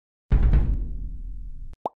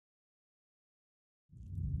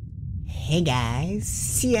Hey guys,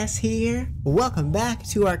 CS here. Welcome back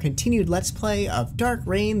to our continued Let's Play of Dark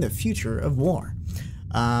Reign, the Future of War.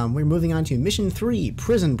 We're moving on to Mission 3,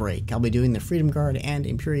 Prison Break. I'll be doing the Freedom Guard and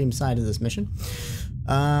Imperium side of this mission.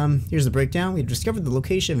 Here's the breakdown. We've discovered the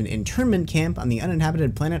location of an internment camp on the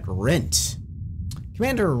uninhabited planet Rent.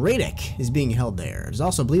 Commander Radek is being held there. It is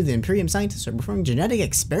also believed the Imperium scientists are performing genetic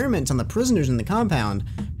experiments on the prisoners in the compound.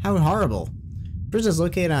 How horrible. Prisoners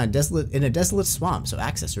located on in a desolate swamp, so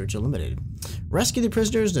access routes are limited. Rescue the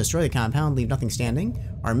prisoners, destroy the compound, leave nothing standing.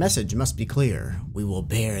 Our message must be clear. We will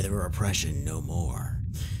bear their oppression no more.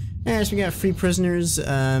 And so we got free prisoners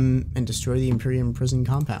and destroy the Imperium prison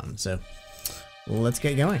compound. So let's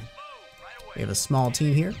get going. We have a small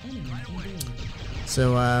team here.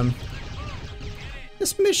 So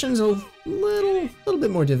this mission's a little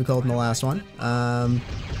bit more difficult than the last one,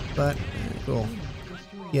 but we'll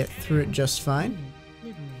get through it just fine.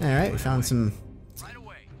 All right, we found some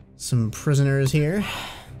prisoners here.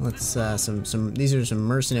 Let's these are some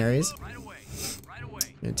mercenaries.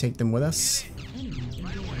 Gonna take them with us.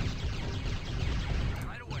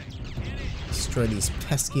 Destroy these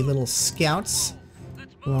pesky little scouts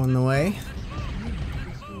along the way.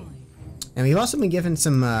 And we've also been given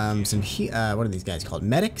some what are these guys called?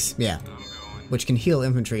 Medics? Yeah, which can heal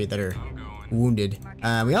infantry that are wounded.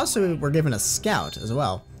 We also were given a scout as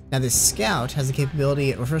well. Now this scout has the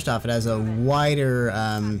capability, well, first off, it has a wider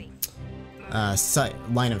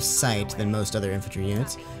line of sight than most other infantry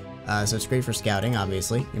units. So it's great for scouting,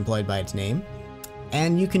 obviously, employed by its name.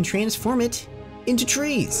 And you can transform it into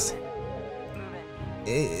trees.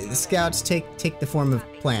 The scouts take the form of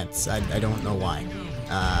plants. I don't know why,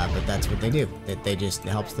 but that's what they do. It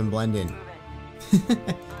helps them blend in.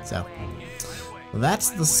 So that's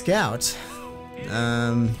the scout.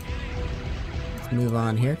 Let's move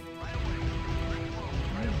on here.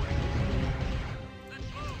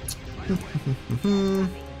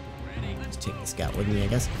 Let's take the scout with me, I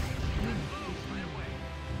guess.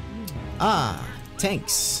 Ah,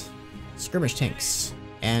 tanks. Skirmish tanks.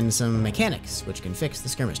 And some mechanics, which can fix the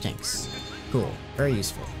skirmish tanks. Cool. Very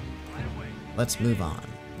useful. Let's move on.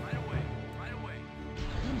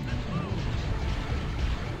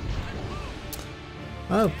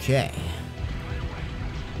 Okay.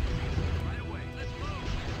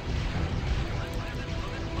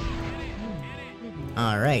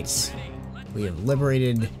 Alright. We have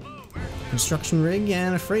liberated construction rig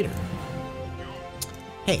and a freighter.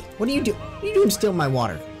 Hey, what are you doing? What are you doing stealing my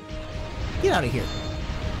water? Get out of here.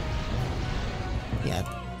 Yeah,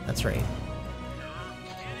 that's right.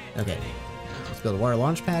 Okay. Let's build a water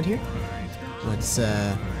launch pad here. Let's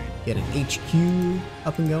get an HQ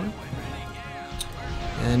up and going.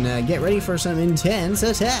 And get ready for some intense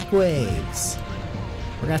attack waves.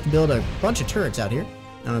 We're gonna have to build a bunch of turrets out here.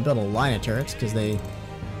 I'm gonna build a line of turrets because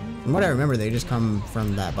from what I remember, they just come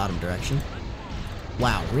from that bottom direction.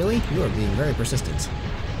 Wow, really? You are being very persistent.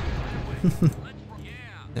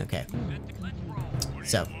 Okay.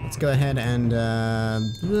 So, let's go ahead and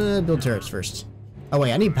build turrets first. Oh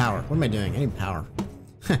wait, I need power. What am I doing? I need power.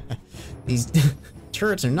 These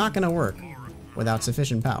turrets are not gonna work without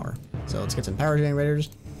sufficient power. So let's get some power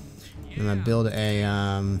generators. I'm gonna build a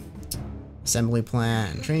assembly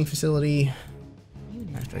plant and training facility.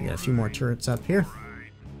 After I get a few more turrets up here.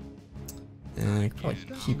 And I could probably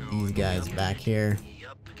keep these guys back here.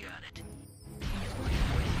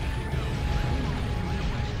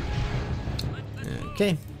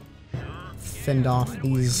 Okay. Fend off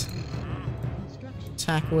these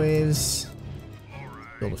attack waves.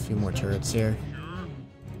 Build a few more turrets here.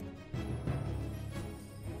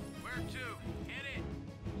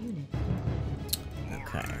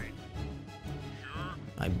 Okay.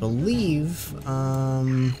 I believe, if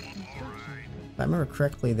I remember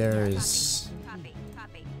correctly, there's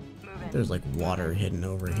like water hidden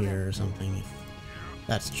over here or something. If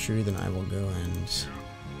that's true, then I will go and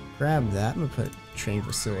grab that. I'm gonna put a train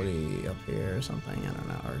facility up here or something. I don't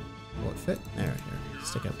know. Or will it fit? There, here.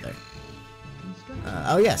 Stick it up there.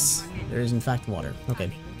 Oh yes, there is in fact water.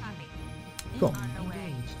 Okay. Cool.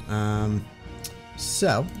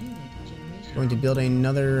 So going to build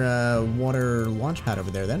another water launch pad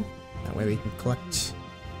over there then. That way we can collect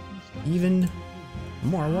even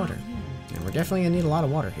more water. And we're definitely gonna need a lot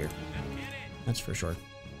of water here. That's for sure.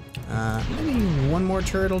 Maybe one more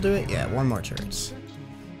turret will do it? Yeah, one more turret.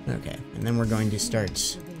 Okay, and then we're going to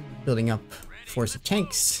start building up a force of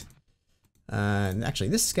tanks. Actually,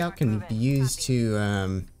 this scout can be used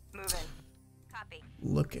to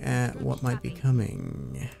look at what might be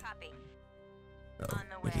coming. Oh,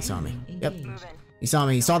 I think he saw me. Yep, he saw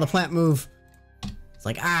me. He saw the plant move. It's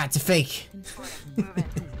like, ah, it's a fake.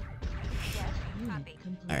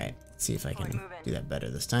 All right, Let's see if I can do that better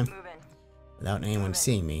this time. Without anyone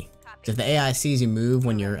seeing me. If the AI sees you move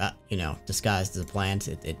when you're, you know, disguised as a plant,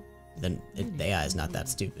 then the AI is not that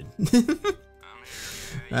stupid.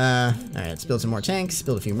 Alright, let's build some more tanks,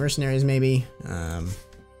 build a few mercenaries maybe.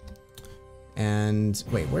 And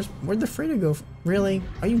wait, where'd the freighter go? Really?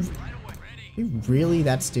 Are you really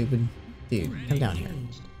that stupid? Dude, come down here.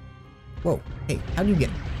 Whoa, hey, how'd you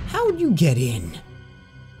get in?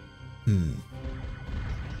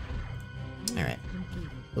 Alright,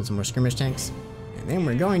 build some more skirmish tanks. And then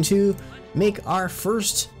we're going to make our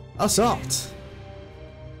first assault.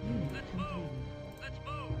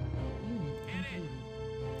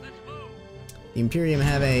 The Imperium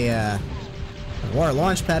have a war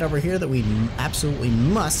launch pad over here that we absolutely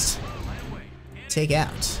must take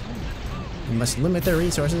out. We must limit their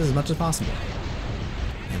resources as much as possible.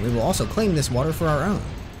 And we will also claim this water for our own.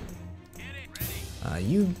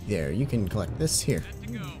 You can collect this here.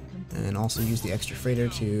 And also use the extra freighter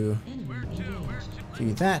to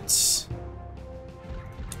do that.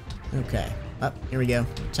 Okay. Up, here we go.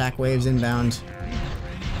 Attack waves inbound.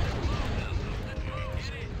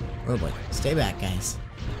 Oh boy. Stay back, guys.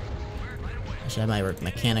 I should have my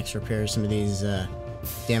mechanics repair some of these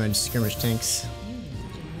damaged skirmish tanks.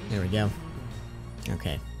 There we go.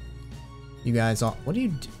 Okay. You guys all, what are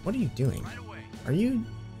you doing? Are you,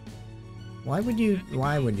 why?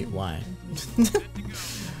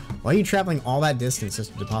 Why are you traveling all that distance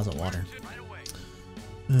just to deposit water?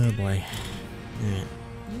 Oh boy. Alright.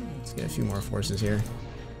 Let's get a few more forces here.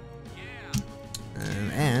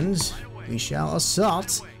 And we shall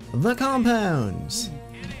assault the compounds.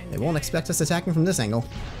 They won't expect us attacking from this angle.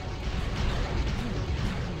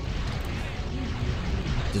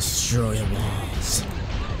 Destroy the walls.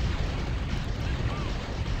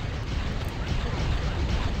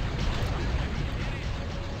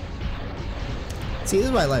 See, this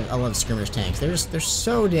is why I love skirmish tanks. They're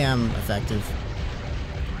so damn effective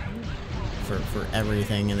for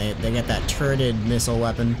everything, and they get that turreted missile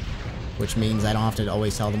weapon, which means I don't have to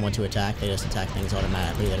always tell them what to attack. They just attack things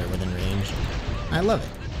automatically that are within range. I love it.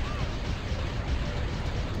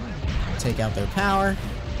 Take out their power.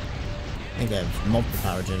 I think they have multiple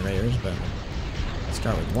power generators, but let's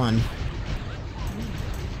start with one.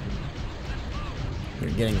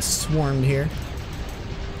 They're getting swarmed here.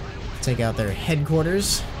 Take out their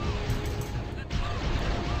headquarters.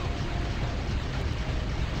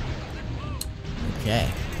 Okay.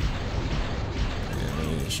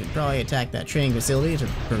 And we should probably attack that training facility to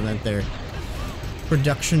prevent their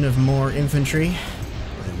production of more infantry.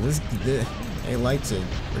 They like to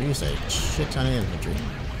produce a shit ton of infantry.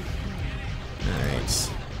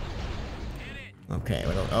 Alright. Okay,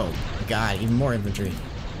 what else? Oh, God, even more infantry.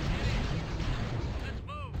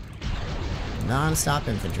 Non-stop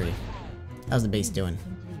infantry. How's the base doing?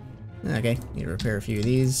 Okay, need to repair a few of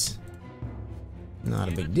these. Not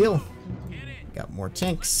a big deal. Got more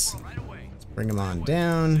tanks. Let's bring them on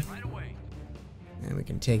down. And we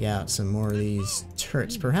can take out some more of these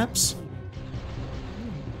turrets, perhaps.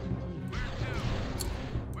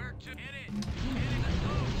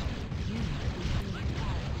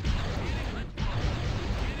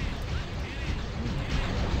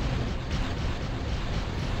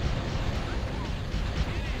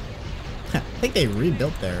 I think they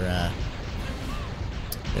rebuilt their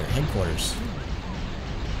headquarters.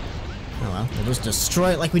 Oh well, we'll just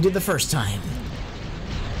destroy it like we did the first time.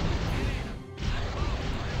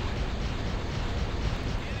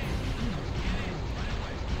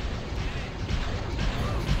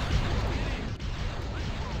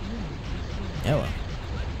 Oh well.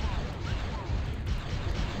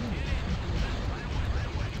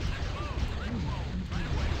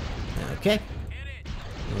 Okay.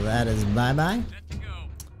 That is bye-bye.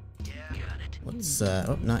 Let's,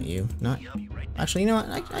 oh, not you. Actually, you know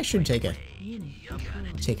what? I should take a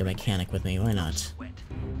mechanic with me. Why not?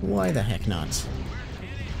 Why the heck not?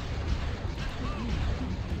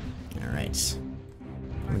 Alright.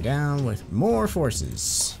 Coming down with more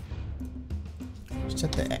forces. Just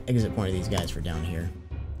check the exit point of these guys for down here.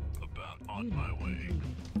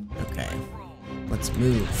 Okay. Let's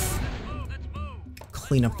move.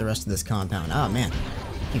 Clean up the rest of this compound. Oh, man.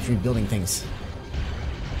 Keeps rebuilding things.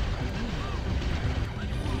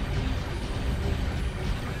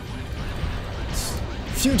 It's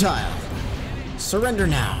futile. Surrender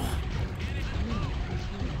now.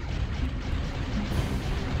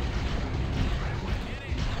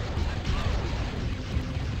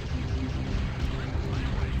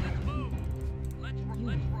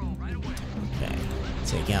 Okay.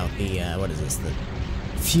 Take out the, what is this? The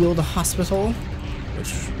field hospital,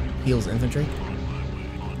 which heals infantry.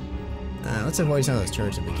 Let's avoid some of those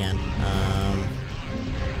turrets if we can.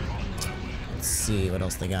 Let's see what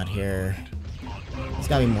else they got here. There's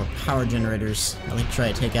gotta be more power generators. I'd like to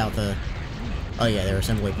try to take out the... Oh yeah, their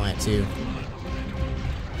assembly plant too.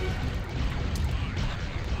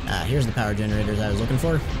 Here's the power generators I was looking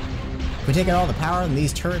for. If we take out all the power, then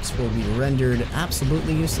these turrets will be rendered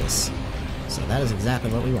absolutely useless. So that is exactly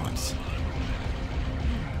what we want.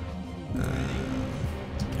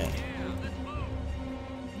 Okay.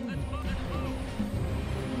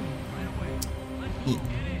 E.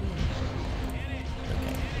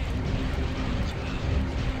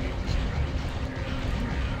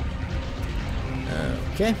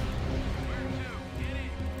 Okay.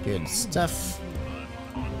 Good stuff.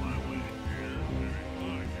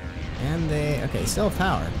 And they... Okay, still have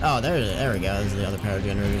power. Oh, there we go. Those are the other power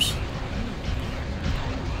generators.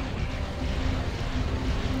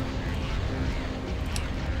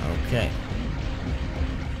 Okay.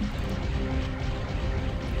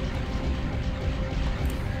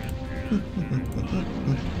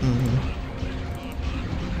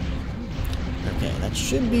 Okay, that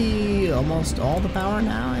should be almost all the power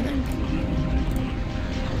now, I think.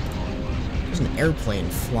 There's an airplane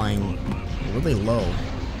flying really low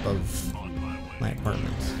above my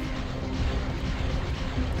apartment.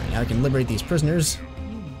 Right, now I can liberate these prisoners.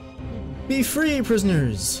 Be free,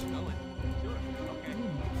 prisoners!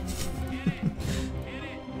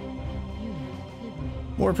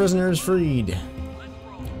 More prisoners freed.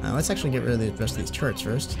 Let's actually get rid of the rest of these turrets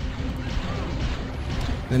first.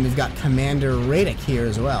 And then we've got Commander Radek here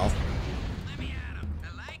as well.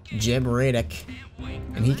 Jeb Radek.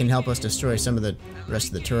 And he can help us destroy some of the rest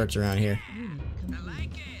of the turrets around here.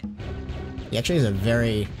 He actually has a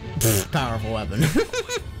very powerful weapon.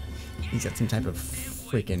 He's got some type of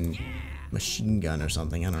freaking machine gun or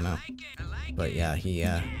something, I don't know. But yeah, he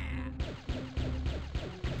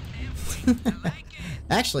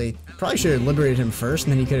actually, probably should have liberated him first,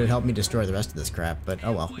 and then he could have helped me destroy the rest of this crap, but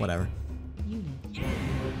oh well, whatever.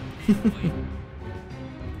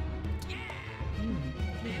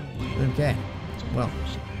 Okay, well.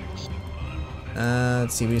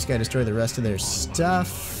 Let's see, we just gotta destroy the rest of their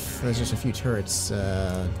stuff. There's just a few turrets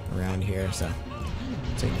around here, so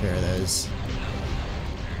take care of those.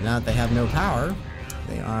 Now that they have no power,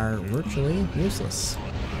 they are virtually useless.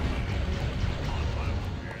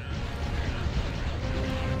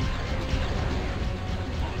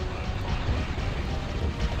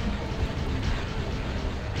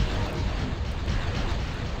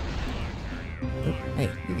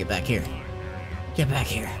 Hey, you get back here. Get back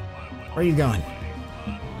here. Where are you going?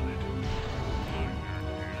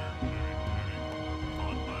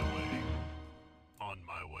 On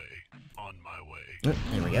my way. Oh,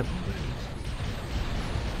 there we go.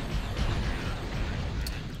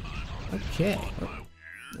 Okay.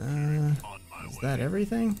 Is that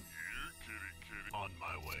everything? On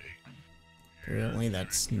my way. Apparently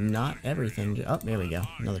that's not everything. Oh, there we go.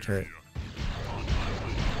 Another turret.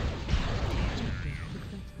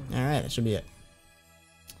 Alright, that should be it.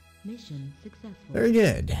 Mission successful. Very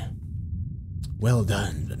good. Well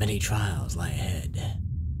done, but many trials lie ahead.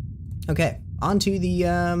 Okay, onto the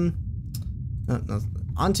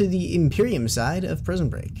onto the Imperium side of Prison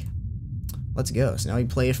Break. Let's go. So now we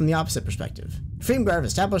play from the opposite perspective. Freedom Guard have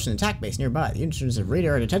established an attack base nearby. The introducers have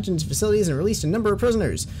radar detention facilities and released a number of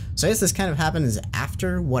prisoners. So I guess this kind of happens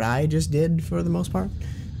after what I just did for the most part.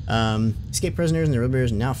 Escaped prisoners and their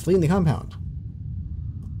liberators are now fleeing the compound.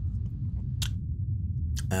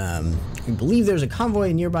 We believe there's a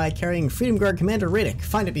convoy nearby carrying Freedom Guard Commander Radek.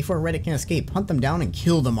 Find it before Radek can escape. Hunt them down and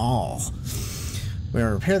kill them all. We're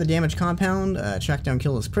gonna repair the damaged compound, track down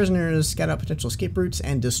kill those prisoners, scout out potential escape routes,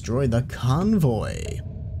 and destroy the convoy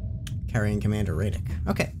carrying Commander Radek.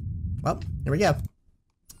 Okay, well, here we go.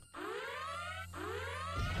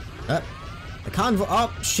 The convoy.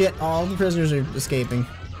 Oh shit! All the prisoners are escaping.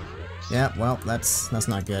 Yeah, well, that's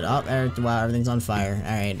not good. Oh, wow, everything's on fire.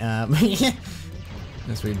 All right.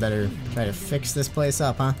 Guess we better try to fix this place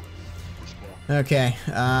up, huh? Okay,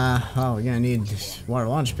 oh, we're gonna need water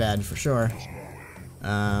launch pad for sure.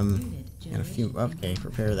 And a few, okay,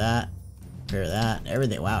 repair that,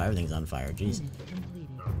 everything, wow, everything's on fire, jeez.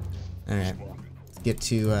 Alright, let's get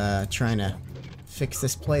to, trying to fix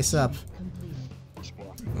this place up.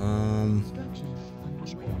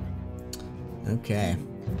 Okay.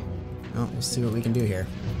 Well, let's see what we can do here.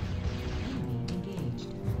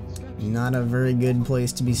 Not a very good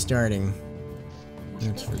place to be starting.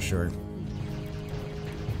 That's for sure.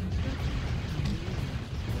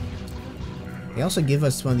 They also give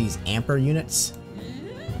us one of these Amper units.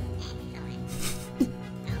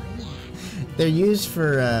 They're used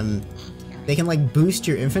for they can like boost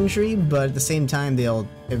your infantry, but at the same time they'll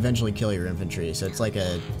eventually kill your infantry. So it's like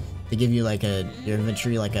they give you like your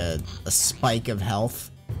infantry like a spike of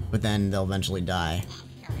health, but then they'll eventually die.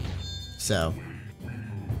 So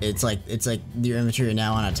it's like your infantry are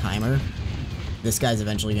now on a timer. This guy's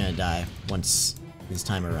eventually gonna die once his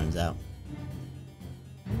timer runs out.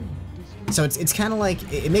 So it's kind of like,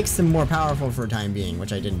 it makes them more powerful for a time being,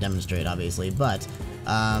 which I didn't demonstrate obviously, but it's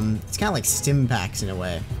kind of like stim packs in a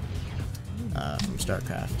way from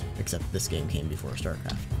StarCraft, except this game came before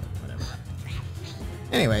StarCraft, but whatever.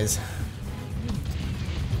 Anyways,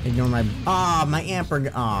 ignore my, my amper,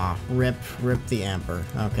 rip the amper.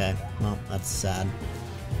 Okay, well, that's sad.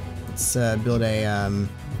 Let's build a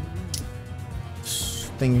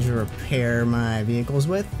things to repair my vehicles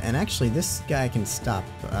with, and actually this guy can stop.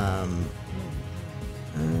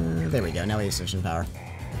 There we go, now we have sufficient power.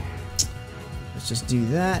 Let's just do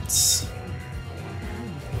that.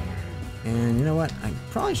 And you know what? I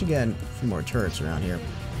probably should get a few more turrets around here.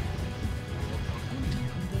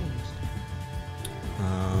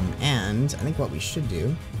 And I think what we should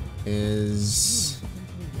do is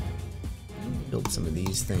build some of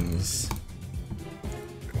these things.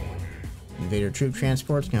 Invader troop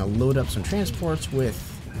transports. Gonna load up some transports with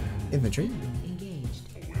infantry.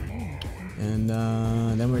 And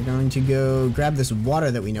then we're going to go grab this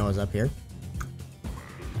water that we know is up here.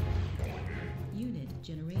 Unit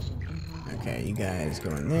generation in progress. Okay, you guys go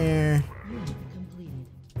in there. Unit completed.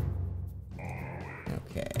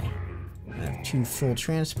 Okay. I have 2 full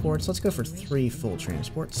transports. Let's go for 3 full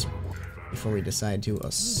transports before we decide to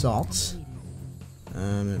assault.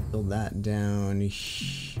 I'm gonna build that down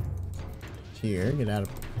here. Get out of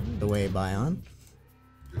the way, Bion.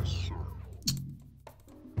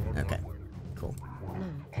 Okay. Cool.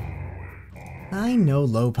 I know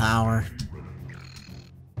low power.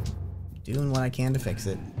 Doing what I can to fix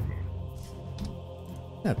it.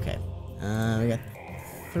 Okay. We got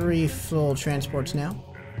 3 full transports now.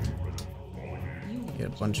 Get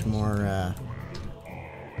a bunch more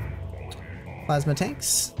plasma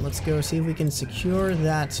tanks. Let's go see if we can secure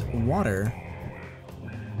that water.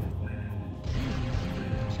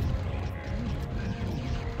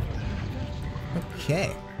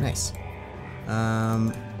 Okay, nice.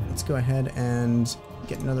 Let's go ahead and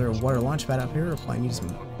get another water launch pad up here. We'll probably need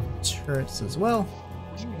some turrets as well.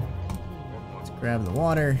 Let's grab the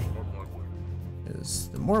water. Because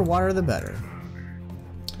the more water, the better.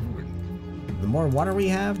 The more water we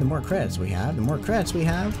have, the more credits we have. The more credits we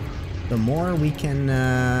have, the more we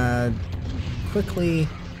can quickly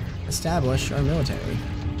establish our military.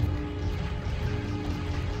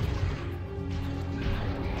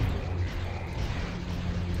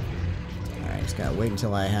 Just gotta wait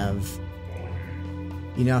until I have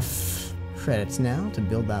enough credits now to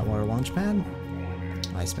build that water launch pad.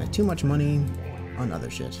 I spent too much money on other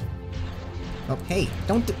shit. Oh, hey,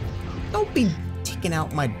 don't be taking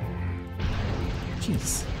out my...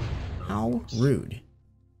 Jeez. How rude.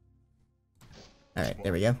 Alright,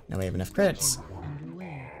 there we go. Now we have enough credits.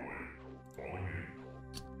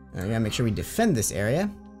 Now we gotta make sure we defend this area.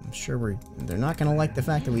 I'm sure they're not gonna like the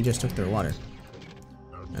fact that we just took their water.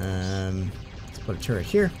 Let's put a turret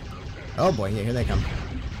here. Oh boy, yeah, here they come.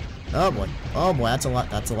 Oh boy, that's a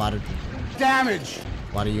lot of damage.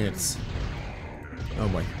 A lot of units. Oh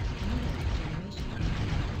boy.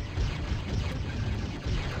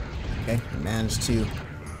 Okay, we managed to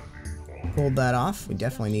pull that off. We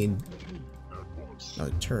definitely need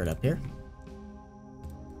another turret up here.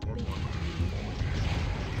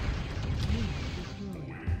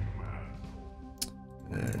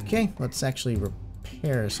 Okay, let's actually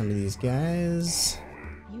repair some of these guys.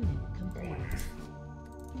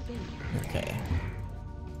 Okay.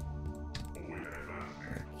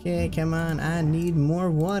 Okay, come on, I need more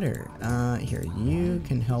water. Here, you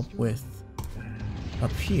can help with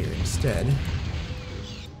up here instead.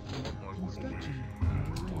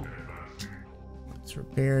 Let's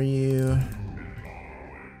repair you.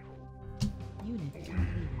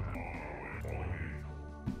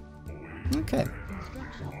 Okay.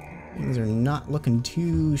 Things are not looking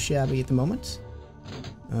too shabby at the moment.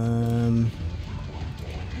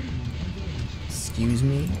 Excuse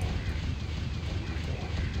me.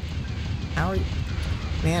 How are you?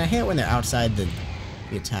 Man, I hate it when they're outside the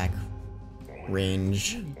attack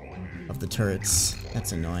range of the turrets.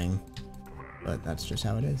 That's annoying. But that's just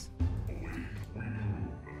how it is.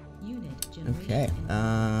 Okay,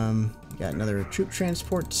 got another troop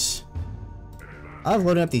transport. I've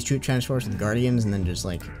loaded up these troop transports with Guardians and then just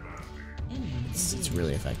like... It's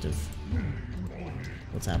really effective.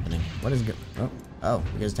 What's happening? What is you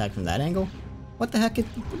guys attack from that angle? What the heck?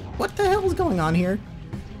 What the hell is going on here?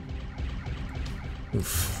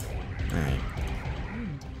 Oof. Alright.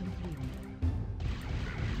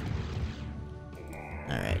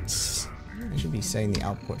 Alright. I should be setting the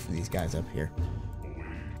output for these guys up here.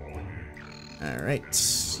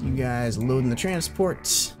 Alright. You guys loading the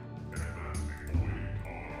transport.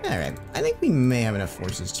 Alright. I think we may have enough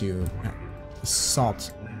forces to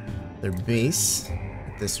assault their base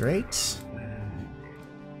at this rate.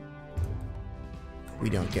 We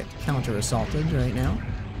don't get counter-assaulted right now.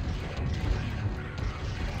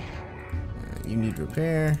 You need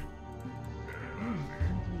repair.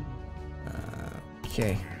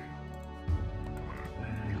 Okay.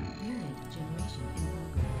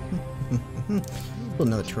 Put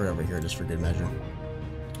another turret over here just for good measure.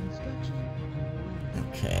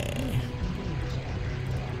 Okay.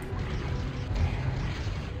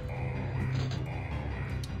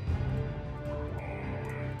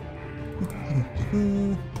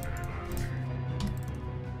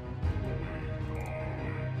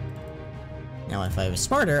 Now, if I was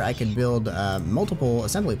smarter, I could build multiple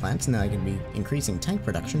assembly plants, and then I could be increasing tank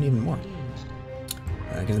production even more.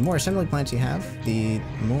 Because the more assembly plants you have, the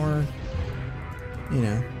more, you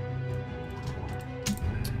know,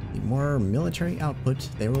 the more military output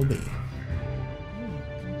there will be.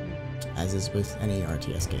 As is with any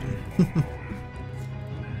RTS game.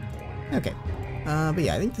 Okay. But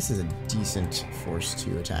yeah, I think this is a decent force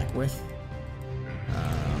to attack with.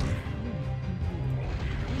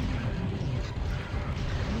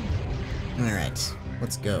 Alright,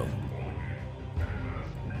 let's go.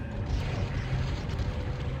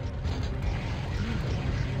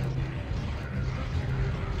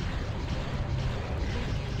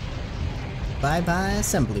 Bye-bye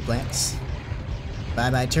assembly plants.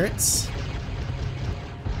 Bye-bye turrets.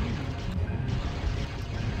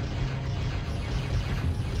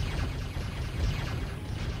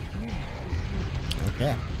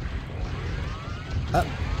 Okay. Up.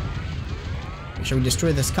 Make sure we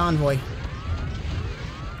destroy this convoy.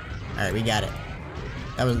 Alright, we got it.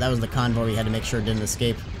 That was the convoy we had to make sure it didn't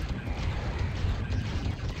escape.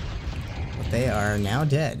 But they are now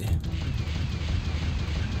dead.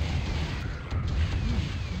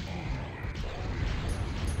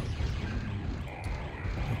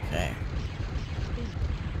 Okay.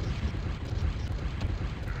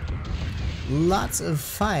 Lots of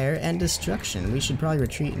fire and destruction. We should probably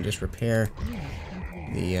retreat and just repair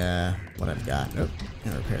the, what I've got. Oh,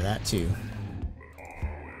 and repair that too.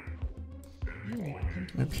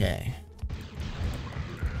 Okay.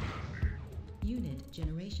 Unit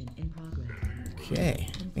generation in progress. Okay.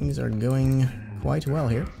 Things are going quite well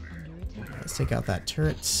here. Let's take out that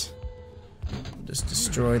turret. Just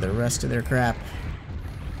destroy the rest of their crap.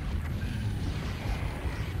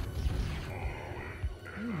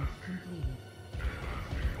 Unit completed.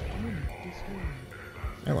 Unit destroyed.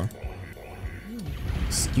 Hello. Unit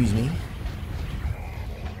Excuse me.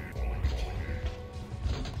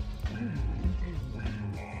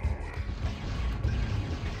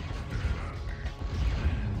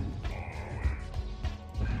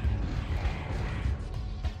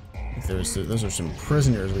 Those are some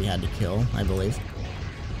prisoners we had to kill, I believe.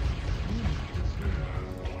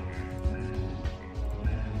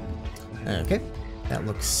 Okay, that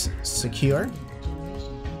looks secure.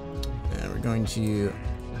 And we're going to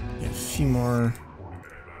get a few more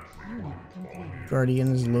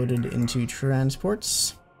Guardians loaded into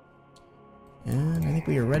transports. And I think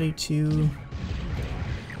we are ready to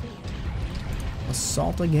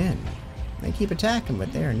assault again. They keep attacking,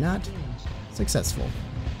 but they are not successful.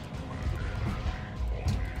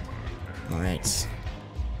 Alright.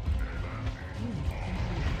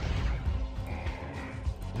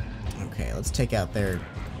 Okay, let's take out the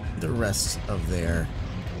rest of their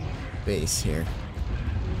base here.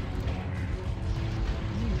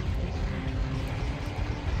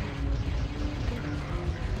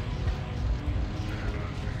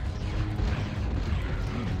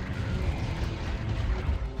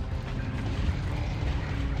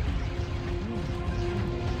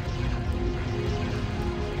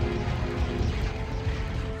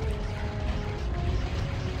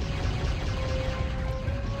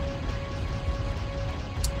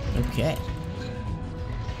 Okay.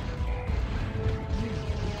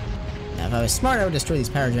 Now, if I was smart, I would destroy these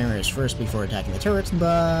power generators first before attacking the turrets,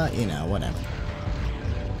 but, you know, whatever.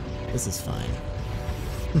 This is fine.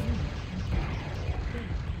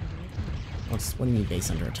 What do you mean base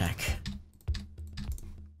under attack?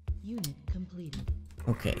 unit completed.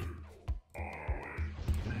 Okay.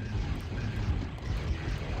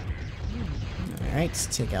 Alright,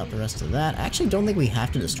 take out the rest of that. I actually don't think we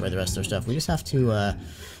have to destroy the rest of their stuff. We just have to,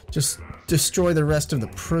 just destroy the rest of the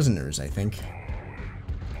prisoners, I think.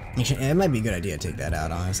 Actually, it might be a good idea to take that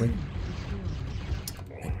out, honestly.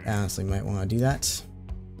 I honestly might want to do that.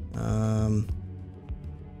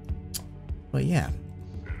 But yeah.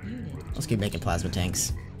 Let's keep making plasma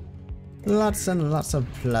tanks. Lots and lots of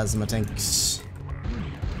plasma tanks.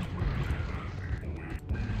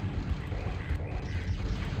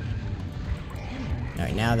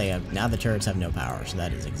 Alright, now the turrets have no power, so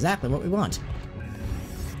that is exactly what we want.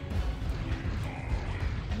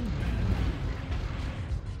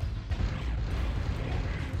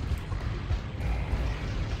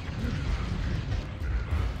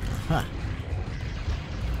 Huh.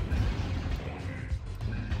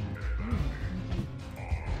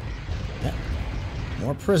 Yep.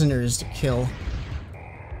 More prisoners to kill.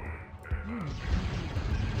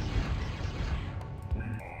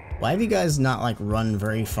 Why have you guys not, like, run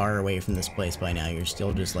very far away from this place by now? You're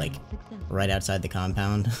still just, like, right outside the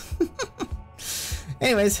compound.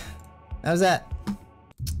 Anyways, that was that.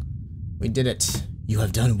 We did it. You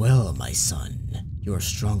have done well, my son. You are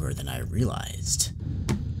stronger than I realized.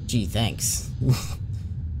 Gee, thanks.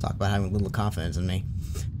 Talk about having a little confidence in me.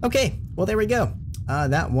 Okay, well, there we go.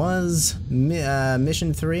 That was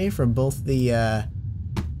Mission 3 for both the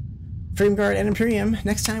Freedom Guard and Imperium.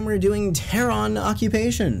 Next time we're doing Terran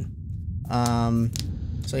Occupation.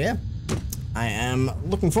 So yeah, I am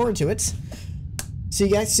looking forward to it. See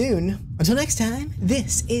you guys soon. Until next time,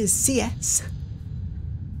 this is CS.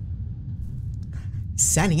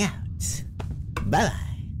 Signing out. Bye-bye.